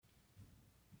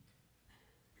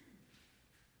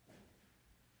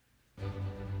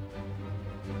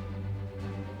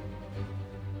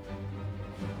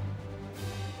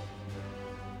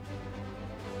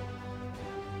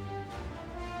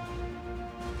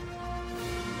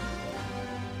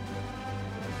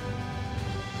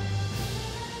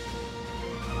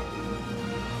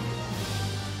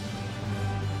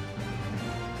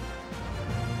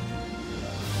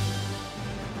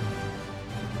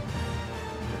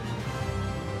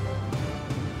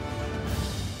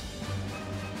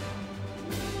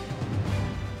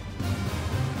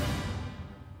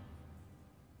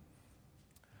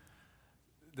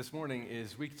This morning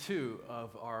is week 2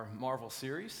 of our Marvel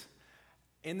series.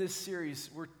 In this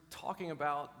series, we're talking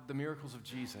about the miracles of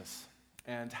Jesus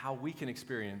and how we can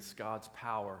experience God's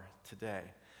power today.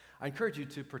 I encourage you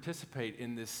to participate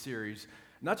in this series,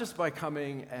 not just by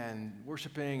coming and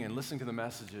worshiping and listening to the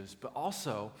messages, but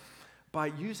also by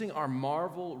using our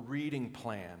Marvel reading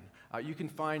plan. You can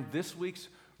find this week's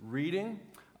readings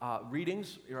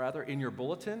in your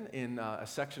bulletin in a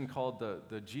section called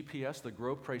the GPS, the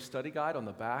Grow, Pray, Study Guide, on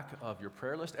the back of your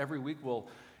prayer list. Every week we'll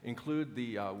include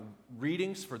the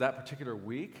readings for that particular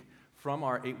week from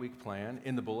our 8-week plan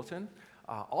in the bulletin.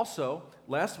 Also,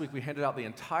 last week we handed out the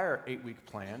entire 8-week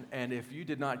plan, and if you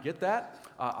did not get that,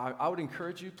 I would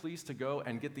encourage you please to go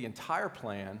and get the entire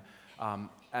plan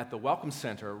at the Welcome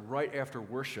Center right after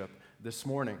worship this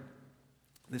morning.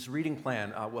 This reading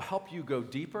plan will help you go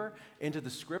deeper into the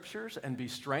scriptures and be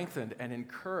strengthened and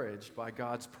encouraged by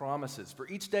God's promises. For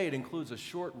each day, it includes a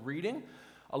short reading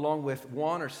along with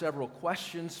one or several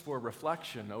questions for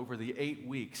reflection over the 8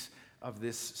 weeks of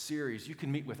this series. You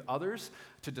can meet with others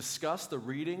to discuss the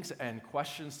readings and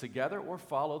questions together or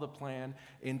follow the plan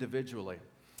individually.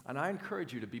 And I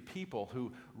encourage you to be people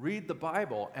who read the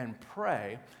Bible and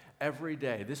pray every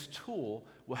day. This tool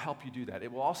will help you do that.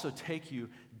 It will also take you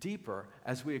deeper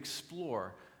as we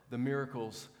explore the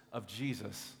miracles of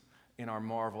Jesus in our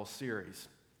Marvel series.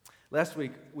 Last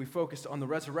week, we focused on the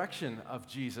resurrection of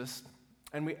Jesus,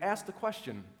 and we asked the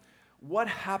question, what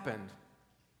happened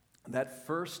that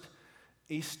first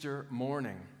Easter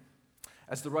morning?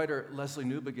 As the writer Leslie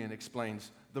Newbegin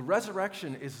explains, the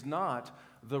resurrection is not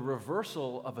the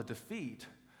reversal of a defeat,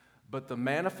 but the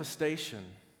manifestation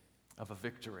of a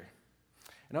victory.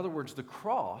 In other words, the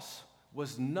cross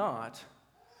was not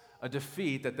a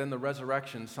defeat that then the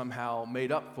resurrection somehow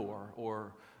made up for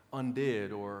or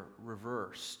undid or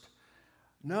reversed.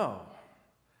 No,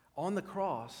 on the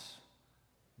cross,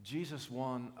 Jesus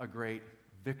won a great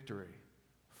victory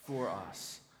for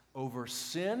us over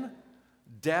sin,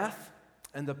 death,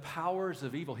 and the powers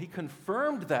of evil. He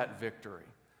confirmed that victory.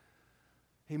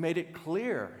 He made it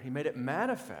clear, he made it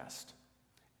manifest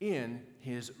in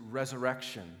his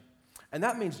resurrection. And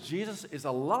that means Jesus is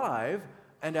alive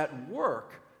and at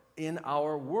work in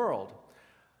our world.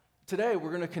 Today,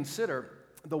 we're going to consider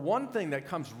the one thing that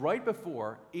comes right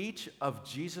before each of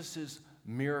Jesus'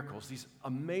 miracles, these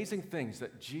amazing things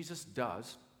that Jesus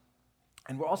does.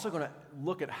 And we're also going to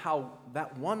look at how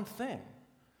that one thing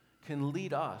can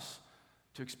lead us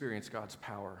to experience God's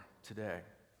power today.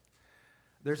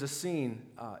 There's a scene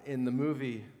in the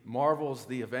movie Marvel's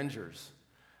The Avengers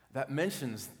that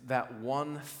mentions that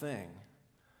one thing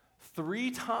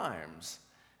 3 times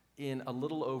in a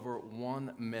little over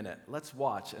 1 minute. Let's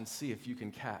watch and see if you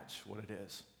can catch what it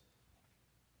is.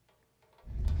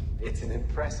 It's an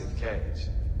impressive cage.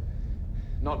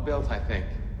 Not built, I think,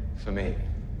 for me.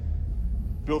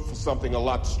 Built for something a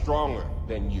lot stronger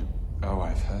than you. Oh,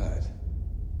 I've heard.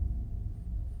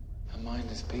 A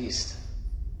mindless beast.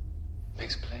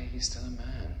 Makes play he's still a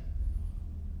man.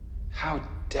 How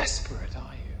desperate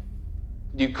are you?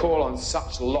 You call on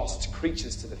such lost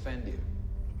creatures to defend you.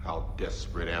 How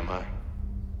desperate am I?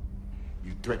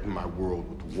 You threaten my world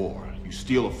with war. You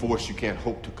steal a force you can't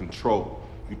hope to control.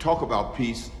 You talk about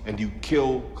peace, and you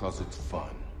kill because it's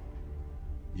fun.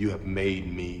 You have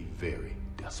made me very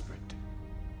desperate.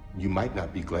 You might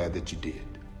not be glad that you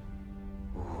did.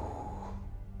 Ooh.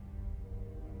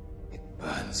 It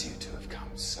burns you to have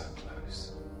come so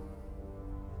close.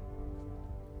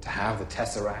 To have the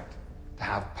Tesseract, to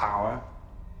have power,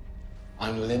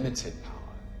 unlimited power.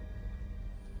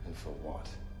 And for what?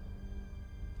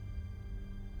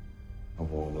 A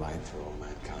warm light for all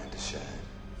mankind to share.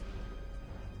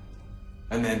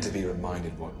 And then to be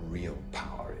reminded what real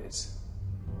power is.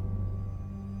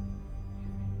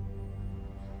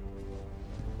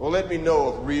 Well, let me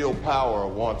know if real power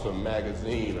wants a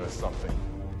magazine or something.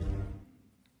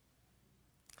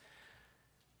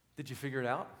 Did you figure it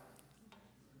out?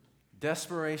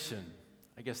 Desperation.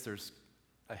 I guess there's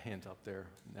a hint up there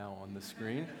now on the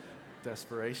screen.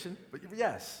 Desperation. But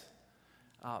yes,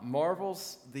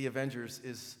 Marvel's The Avengers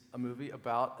is a movie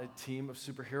about a team of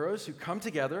superheroes who come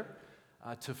together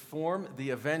to form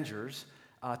the Avengers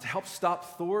to help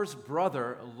stop Thor's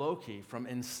brother Loki from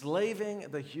enslaving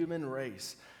the human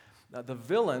race. The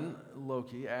villain,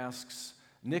 Loki, asks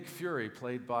Nick Fury,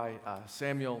 played by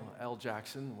Samuel L.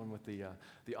 Jackson, one with the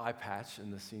eye patch in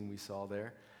the scene we saw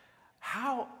there,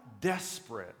 how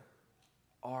desperate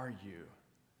are you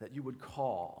that you would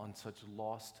call on such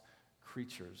lost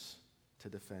creatures to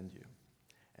defend you?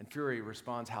 And Fury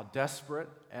responds, how desperate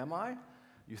am I?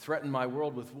 You threaten my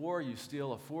world with war, you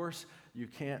steal a force you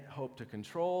can't hope to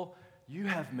control. You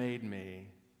have made me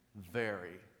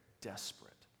very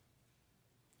desperate.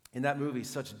 In that movie,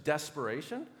 such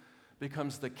desperation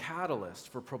becomes the catalyst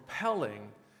for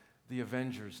propelling the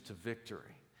Avengers to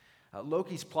victory.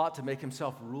 Loki's plot to make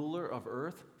himself ruler of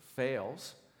Earth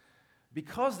fails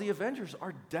because the Avengers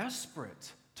are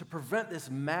desperate to prevent this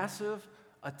massive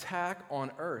attack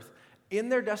on Earth. In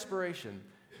their desperation,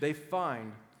 they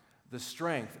find the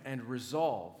strength and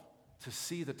resolve to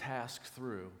see the task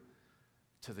through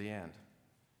to the end.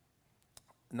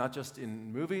 Not just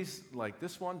in movies like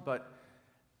this one, but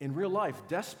in real life,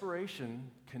 desperation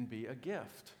can be a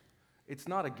gift. It's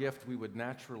not a gift we would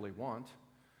naturally want.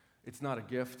 It's not a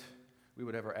gift we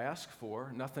would ever ask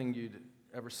for, nothing you'd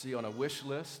ever see on a wish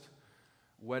list,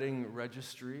 wedding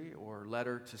registry, or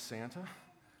letter to Santa.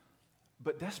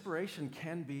 But desperation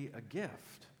can be a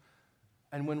gift.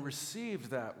 And when received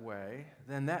that way,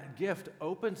 then that gift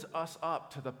opens us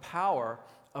up to the power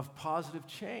of positive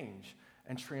change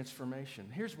and transformation.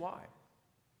 Here's why.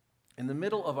 In the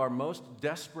middle of our most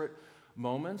desperate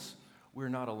moments, we're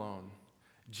not alone.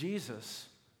 Jesus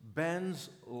bends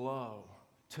low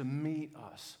to meet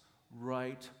us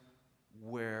right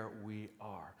where we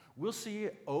are. We'll see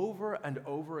over and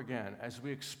over again as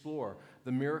we explore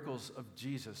the miracles of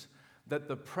Jesus that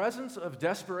the presence of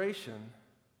desperation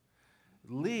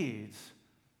leads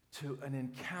to an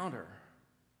encounter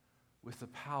with the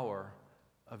power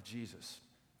of Jesus.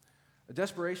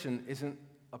 Desperation isn't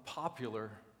a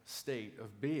popular state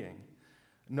of being.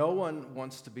 No one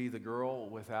wants to be the girl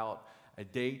without a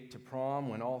date to prom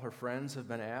when all her friends have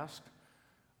been asked,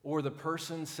 or the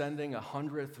person sending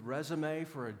 100th resume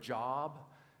for a job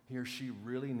he or she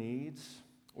really needs,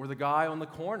 or the guy on the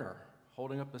corner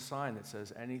holding up a sign that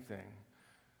says anything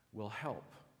will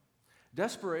help.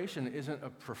 Desperation isn't a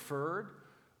preferred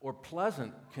or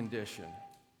pleasant condition,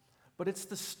 but it's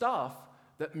the stuff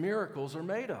that miracles are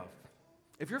made of.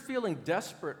 If you're feeling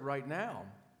desperate right now,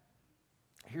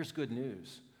 here's good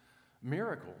news.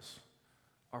 Miracles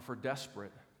are for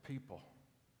desperate people.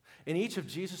 In each of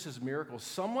Jesus' miracles,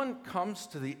 someone comes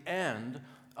to the end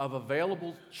of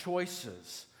available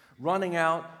choices, running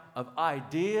out of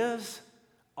ideas,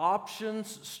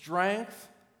 options, strength,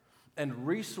 and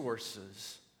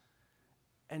resources.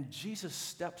 And Jesus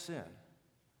steps in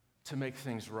to make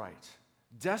things right.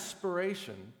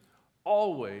 Desperation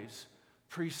always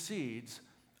precedes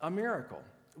a miracle.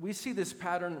 We see this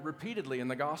pattern repeatedly in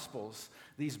the Gospels,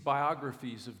 these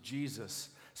biographies of Jesus.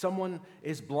 Someone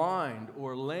is blind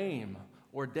or lame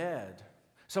or dead.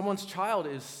 Someone's child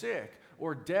is sick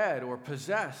or dead or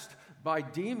possessed by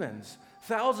demons.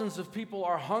 Thousands of people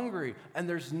are hungry and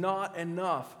there's not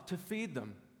enough to feed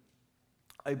them.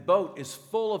 A boat is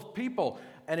full of people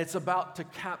and it's about to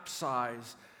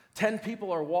capsize. 10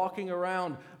 people are walking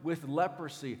around with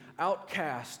leprosy,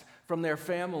 outcast from their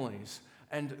families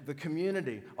and the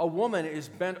community. A woman is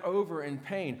bent over in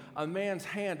pain. A man's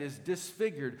hand is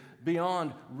disfigured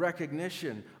beyond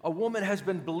recognition. A woman has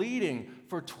been bleeding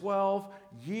for 12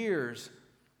 years.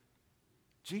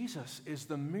 Jesus is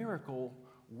the miracle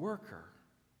worker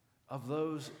of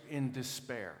those in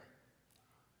despair.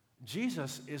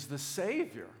 Jesus is the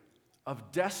Savior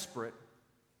of desperate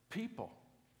people.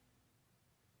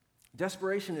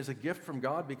 Desperation is a gift from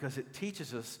God because it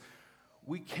teaches us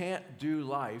we can't do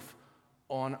life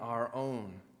on our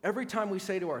own. Every time we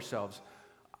say to ourselves,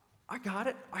 I got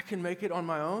it, I can make it on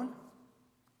my own,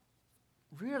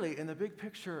 really, in the big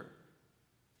picture,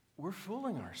 we're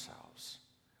fooling ourselves.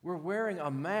 We're wearing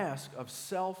a mask of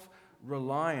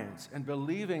self-reliance and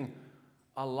believing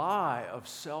a lie of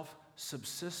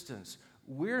self-subsistence.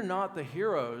 We're not the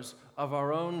heroes of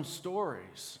our own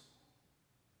stories.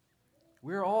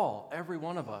 We're all, every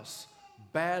one of us,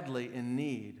 badly in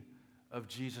need of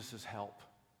Jesus' help.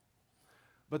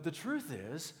 But the truth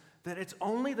is that it's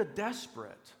only the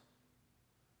desperate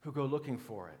who go looking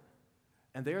for it,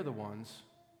 and they're the ones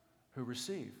who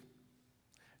receive.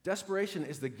 Desperation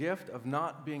is the gift of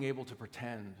not being able to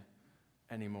pretend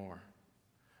anymore.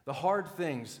 The hard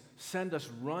things send us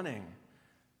running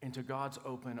into God's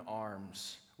open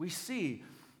arms. We see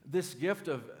this gift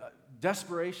of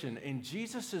desperation in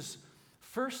Jesus'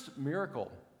 first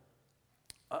miracle,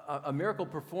 a miracle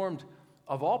performed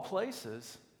of all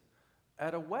places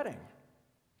at a wedding.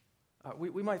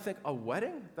 We might think, a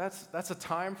wedding? That's a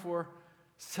time for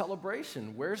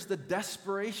celebration. Where's the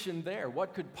desperation there?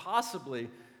 What could possibly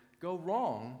go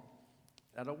wrong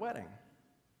at a wedding?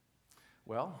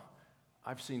 Well,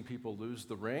 I've seen people lose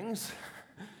the rings.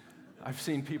 I've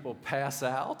seen people pass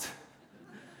out.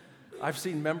 I've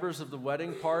seen members of the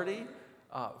wedding party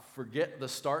forget the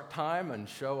start time and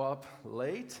show up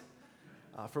late.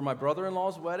 For my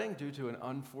brother-in-law's wedding, due to an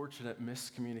unfortunate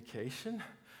miscommunication,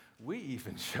 We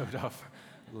even showed up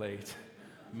late.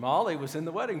 Molly was in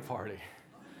the wedding party.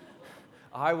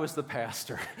 I was the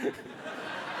pastor.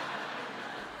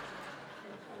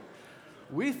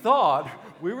 We thought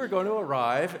we were going to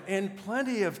arrive in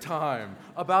plenty of time,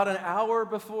 about an hour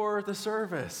before the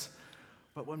service.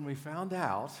 But when we found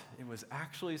out it was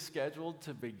actually scheduled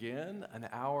to begin an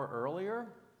hour earlier,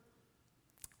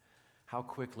 how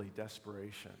quickly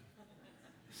desperation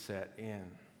set in.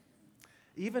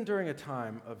 Even during a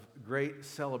time of great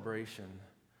celebration,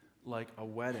 like a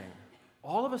wedding,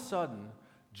 all of a sudden,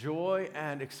 joy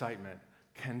and excitement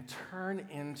can turn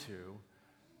into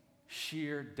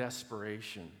sheer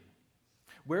desperation.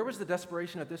 Where was the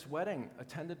desperation at this wedding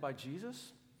attended by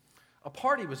Jesus? A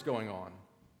party was going on.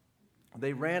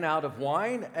 They ran out of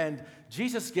wine, and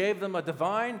Jesus gave them a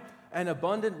divine and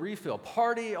abundant refill.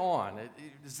 Party on.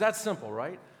 It's that simple,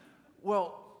 right?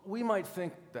 Well, we might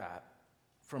think that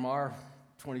from our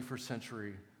 21st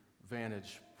century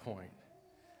vantage point.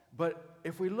 But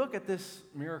if we look at this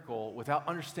miracle without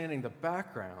understanding the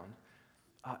background,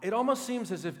 it almost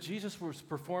seems as if Jesus was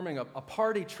performing a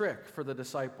party trick for the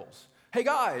disciples. Hey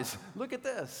guys, look at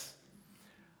this.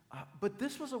 But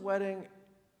this was a wedding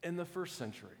in the first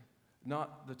century,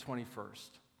 not the 21st.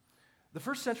 The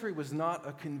first century was not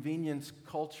a convenience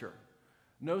culture.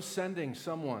 No sending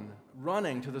someone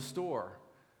running to the store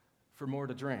for more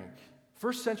to drink.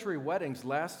 First century weddings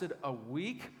lasted a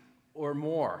week or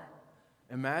more.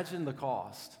 Imagine the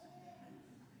cost.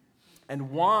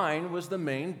 And wine was the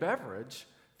main beverage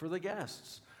for the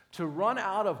guests. To run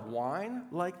out of wine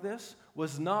like this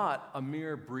was not a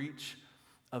mere breach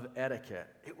of etiquette.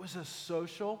 It was a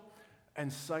social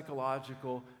and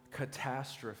psychological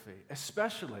catastrophe,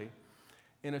 especially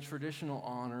in a traditional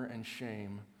honor and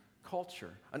shame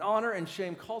culture. An honor and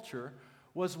shame culture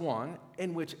was one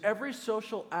in which every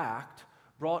social act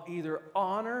brought either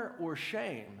honor or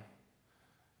shame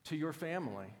to your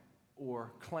family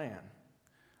or clan.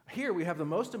 Here we have the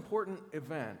most important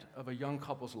event of a young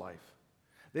couple's life.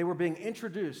 They were being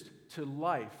introduced to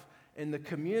life in the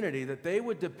community that they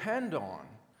would depend on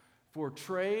for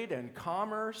trade and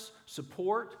commerce,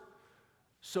 support,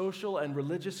 social and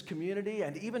religious community,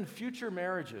 and even future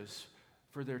marriages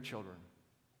for their children.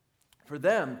 For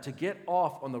them to get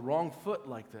off on the wrong foot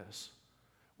like this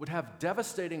would have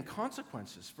devastating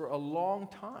consequences for a long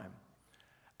time.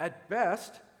 At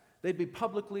best, they'd be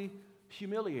publicly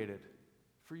humiliated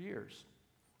for years.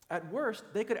 At worst,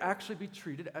 they could actually be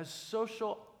treated as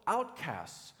social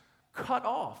outcasts, cut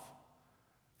off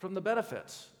from the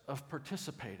benefits of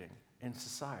participating in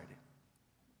society.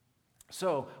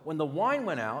 So, when the wine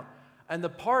went out and the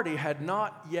party had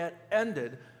not yet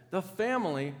ended, the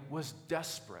family was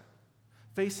desperate,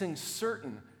 facing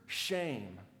certain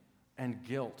shame and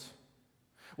guilt.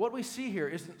 What we see here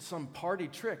isn't some party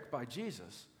trick by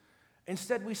Jesus.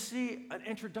 Instead, we see an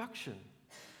introduction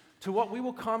to what we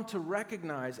will come to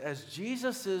recognize as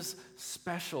Jesus'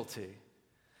 specialty,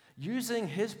 using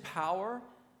his power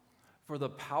for the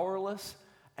powerless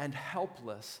and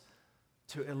helpless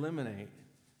to eliminate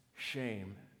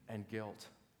shame and guilt.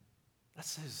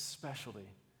 That's his specialty,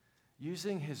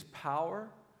 using his power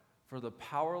for the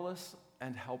powerless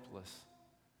and helpless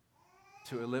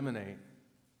to eliminate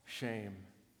shame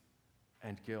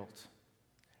and guilt.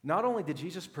 Not only did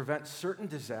Jesus prevent certain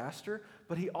disaster,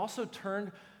 but he also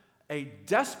turned a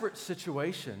desperate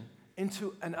situation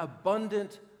into an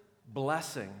abundant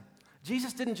blessing.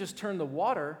 Jesus didn't just turn the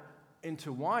water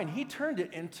into wine, he turned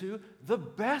it into the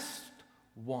best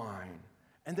wine.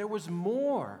 And there was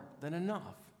more than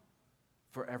enough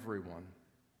for everyone.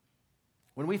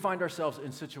 When we find ourselves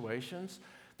in situations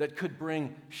that could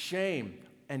bring shame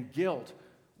and guilt,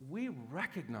 we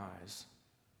recognize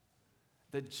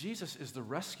that Jesus is the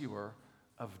rescuer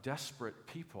of desperate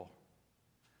people.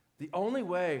 The only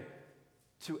way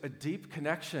to a deep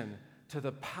connection to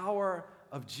the power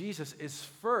of Jesus is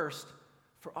first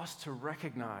for us to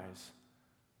recognize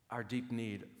our deep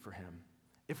need for him.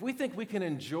 If we think we can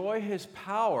enjoy his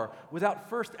power without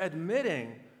first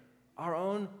admitting our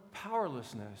own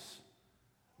powerlessness,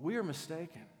 we are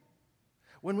mistaken.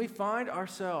 When we find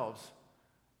ourselves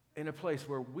in a place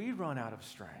where we run out of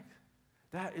strength,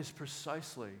 that is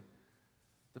precisely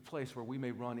the place where we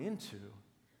may run into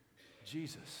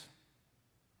Jesus.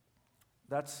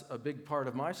 That's a big part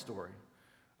of my story.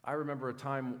 I remember a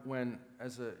time when,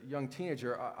 as a young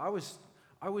teenager, I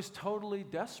was totally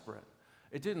desperate.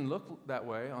 It didn't look that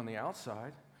way on the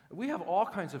outside. We have all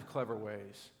kinds of clever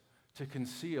ways to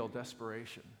conceal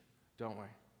desperation, don't we?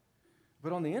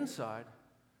 But on the inside,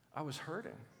 I was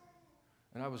hurting,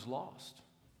 and I was lost.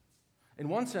 In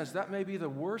one sense, that may be the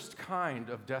worst kind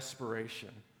of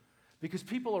desperation, because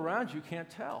people around you can't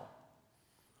tell.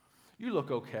 You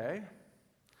look okay.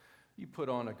 You put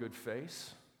on a good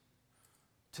face.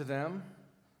 To them,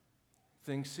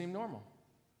 things seem normal.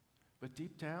 But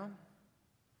deep down,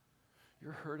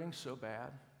 you're hurting so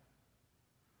bad,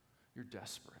 you're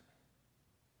desperate.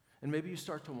 And maybe you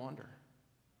start to wonder,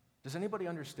 does anybody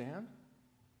understand?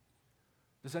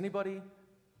 Does anybody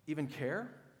even care?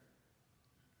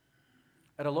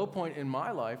 At a low point in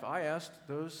my life, I asked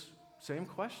those same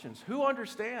questions. Who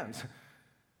understands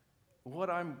what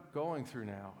I'm going through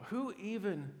now? Who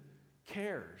even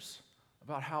cares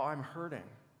about how I'm hurting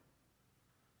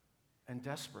and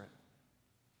desperate?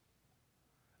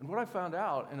 And what I found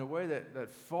out in a way that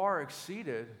far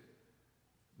exceeded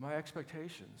my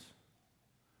expectations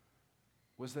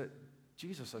was that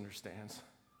Jesus understands.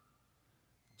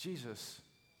 Jesus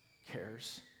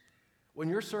cares. When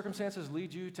your circumstances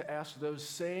lead you to ask those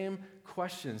same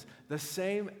questions, the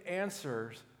same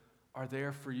answers are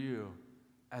there for you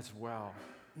as well.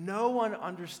 No one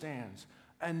understands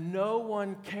and no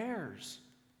one cares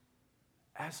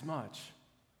as much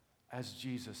as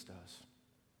Jesus does.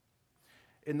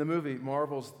 In the movie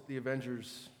Marvel's The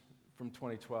Avengers from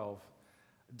 2012,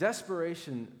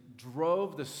 desperation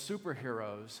drove the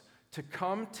superheroes to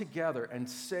come together and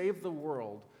save the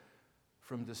world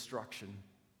from destruction.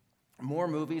 More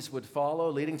movies would follow,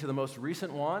 leading to the most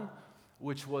recent one,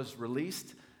 which was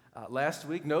released last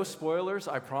week. No spoilers,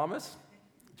 I promise.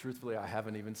 Truthfully, I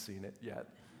haven't even seen it yet.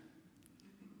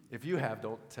 If you have,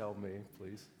 don't tell me,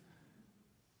 please.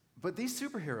 But these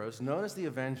superheroes, known as the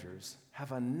Avengers,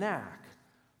 have a knack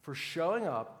for showing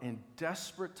up in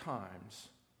desperate times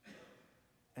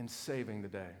and saving the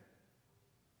day.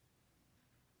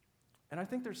 And I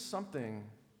think there's something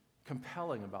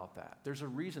compelling about that. There's a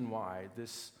reason why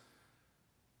this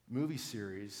movie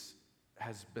series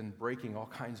has been breaking all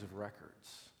kinds of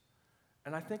records.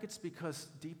 And I think it's because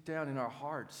deep down in our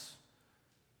hearts,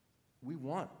 we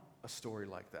want a story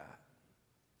like that.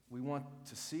 We want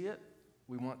to see it.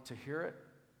 We want to hear it.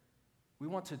 We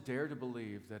want to dare to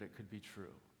believe that it could be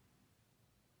true.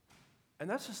 And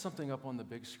that's just something up on the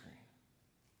big screen.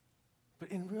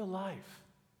 But in real life,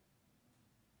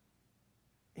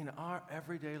 in our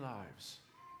everyday lives,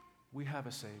 we have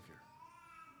a Savior,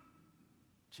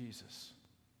 Jesus.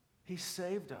 He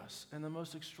saved us in the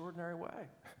most extraordinary way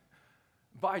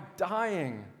by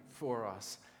dying for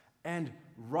us and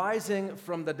rising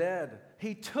from the dead.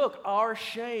 He took our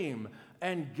shame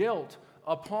and guilt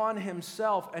upon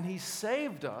himself, and he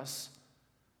saved us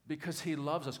because he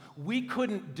loves us. We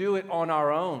couldn't do it on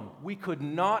our own. We could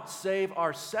not save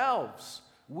ourselves.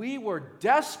 We were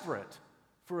desperate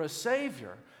for a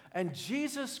Savior. And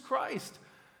Jesus Christ,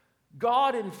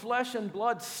 God in flesh and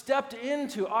blood, stepped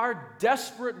into our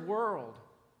desperate world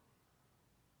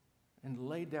and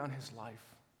laid down his life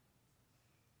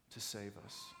to save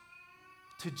us.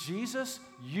 To Jesus,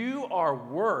 you are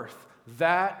worth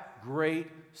that great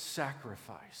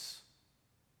sacrifice.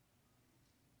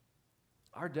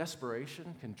 Our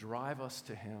desperation can drive us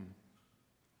to him.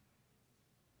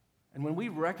 And when we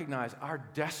recognize our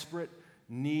desperate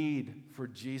need for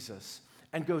Jesus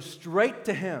and go straight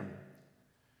to him,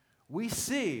 we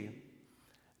see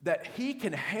that he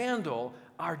can handle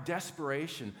our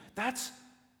desperation. That's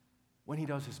when he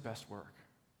does his best work.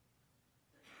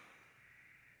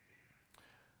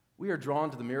 We are drawn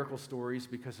to the miracle stories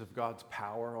because of God's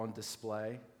power on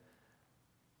display.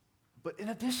 But in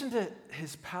addition to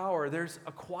his power, there's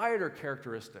a quieter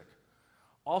characteristic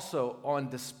also on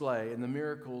display in the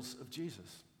miracles of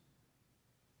Jesus: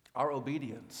 our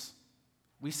obedience.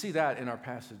 We see that in our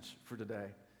passage for today.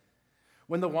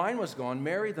 When the wine was gone,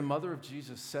 Mary, the mother of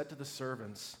Jesus, said to the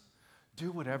servants,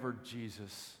 "Do whatever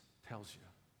Jesus tells you."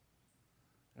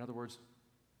 In other words,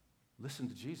 listen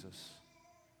to Jesus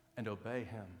and obey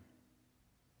him.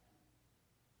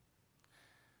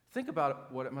 Think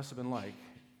about what it must have been like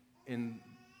in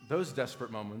those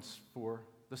desperate moments for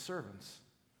the servants.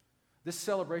 This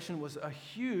celebration was a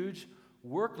huge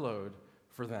workload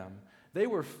for them. They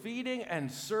were feeding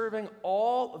and serving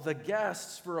all the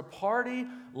guests for a party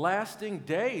lasting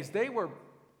days. They were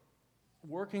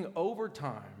working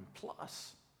overtime.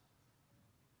 Plus,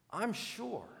 I'm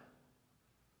sure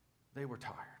they were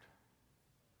tired.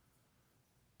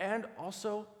 And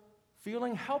also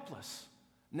feeling helpless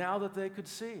now that they could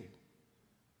see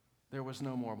there was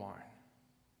no more wine.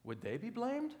 Would they be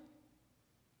blamed?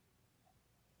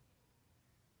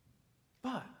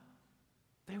 But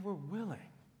they were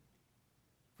willing,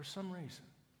 for some reason,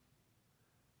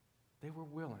 they were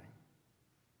willing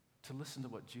to listen to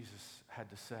what Jesus had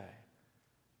to say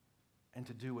and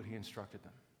to do what he instructed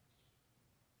them.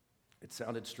 It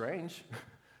sounded strange.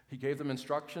 He gave them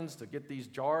instructions to get these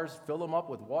jars, fill them up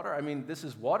with water. I mean, this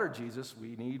is water, Jesus.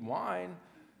 We need wine.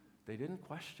 They didn't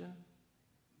question.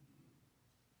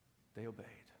 They obeyed.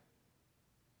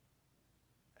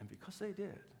 And because they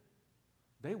did,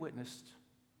 they witnessed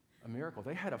a miracle.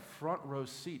 They had a front row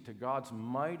seat to God's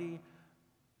mighty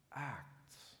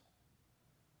acts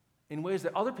in ways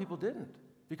that other people didn't,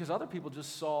 because other people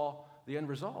just saw the end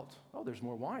result. Oh, there's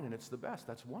more wine and it's the best.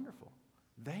 That's wonderful.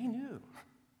 They knew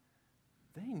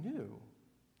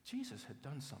Jesus had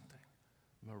done something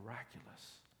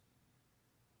miraculous.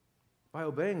 By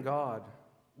obeying God,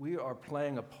 we are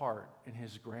playing a part in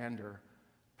his grander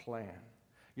plan.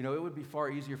 You know, it would be far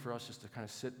easier for us just to kind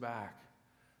of sit back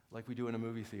like we do in a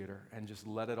movie theater and just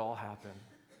let it all happen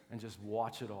and just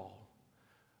watch it all.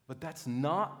 But that's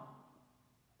not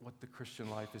what the Christian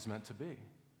life is meant to be.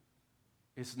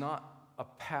 It's not a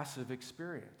passive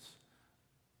experience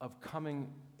of coming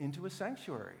into a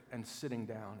sanctuary and sitting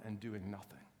down and doing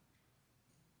nothing.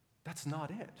 That's not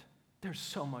it. There's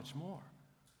so much more.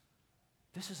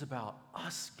 This is about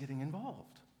us getting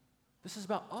involved. This is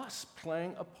about us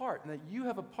playing a part, and that you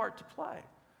have a part to play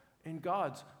in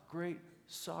God's great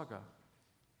saga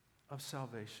of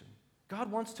salvation. God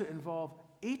wants to involve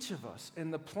each of us in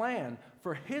the plan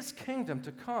for his kingdom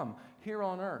to come here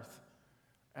on earth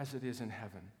as it is in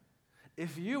heaven.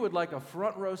 If you would like a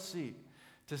front row seat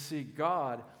to see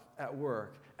God at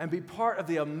work and be part of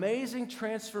the amazing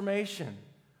transformation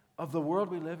of the world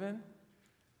we live in,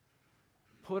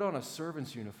 put on a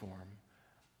servant's uniform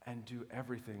and do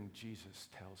everything Jesus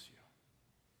tells you.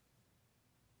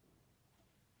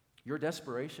 Your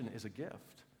desperation is a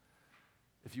gift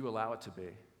if you allow it to be.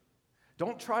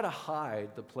 Don't try to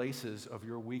hide the places of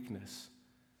your weakness,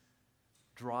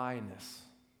 dryness,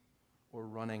 or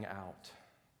running out.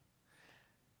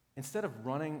 Instead of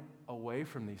running away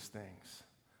from these things,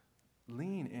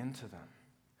 lean into them.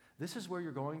 This is where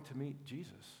you're going to meet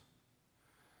Jesus.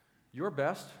 Your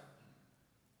best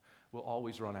will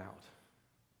always run out.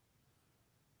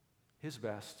 His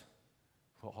best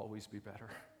will always be better.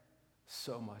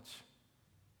 So much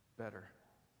better.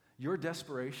 Your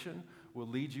desperation will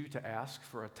lead you to ask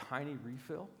for a tiny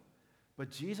refill,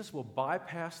 but Jesus will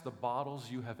bypass the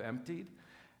bottles you have emptied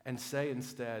and say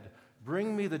instead,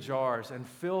 bring me the jars and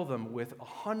fill them with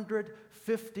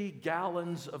 150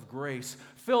 gallons of grace.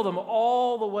 Fill them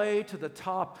all the way to the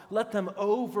top. Let them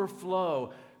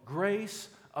overflow. Grace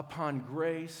upon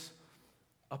grace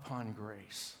upon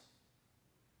grace.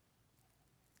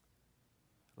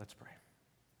 Let's pray.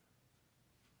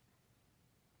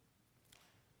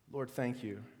 Lord, thank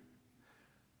you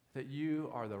that you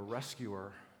are the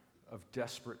rescuer of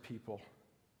desperate people.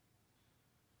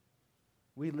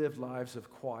 We live lives of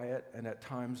quiet and at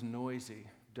times noisy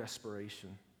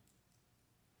desperation.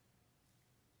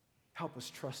 Help us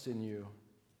trust in you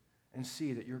and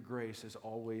see that your grace is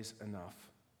always enough.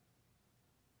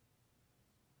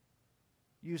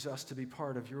 Use us to be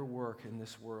part of your work in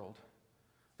this world,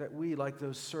 that we, like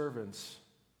those servants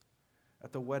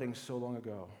at the wedding so long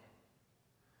ago,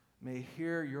 may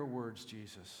hear your words,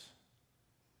 Jesus,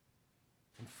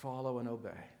 and follow and obey.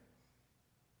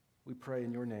 We pray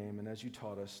in your name, and as you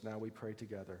taught us, now we pray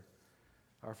together.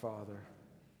 Our Father,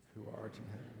 who art in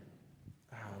heaven,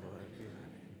 hallowed be thy name.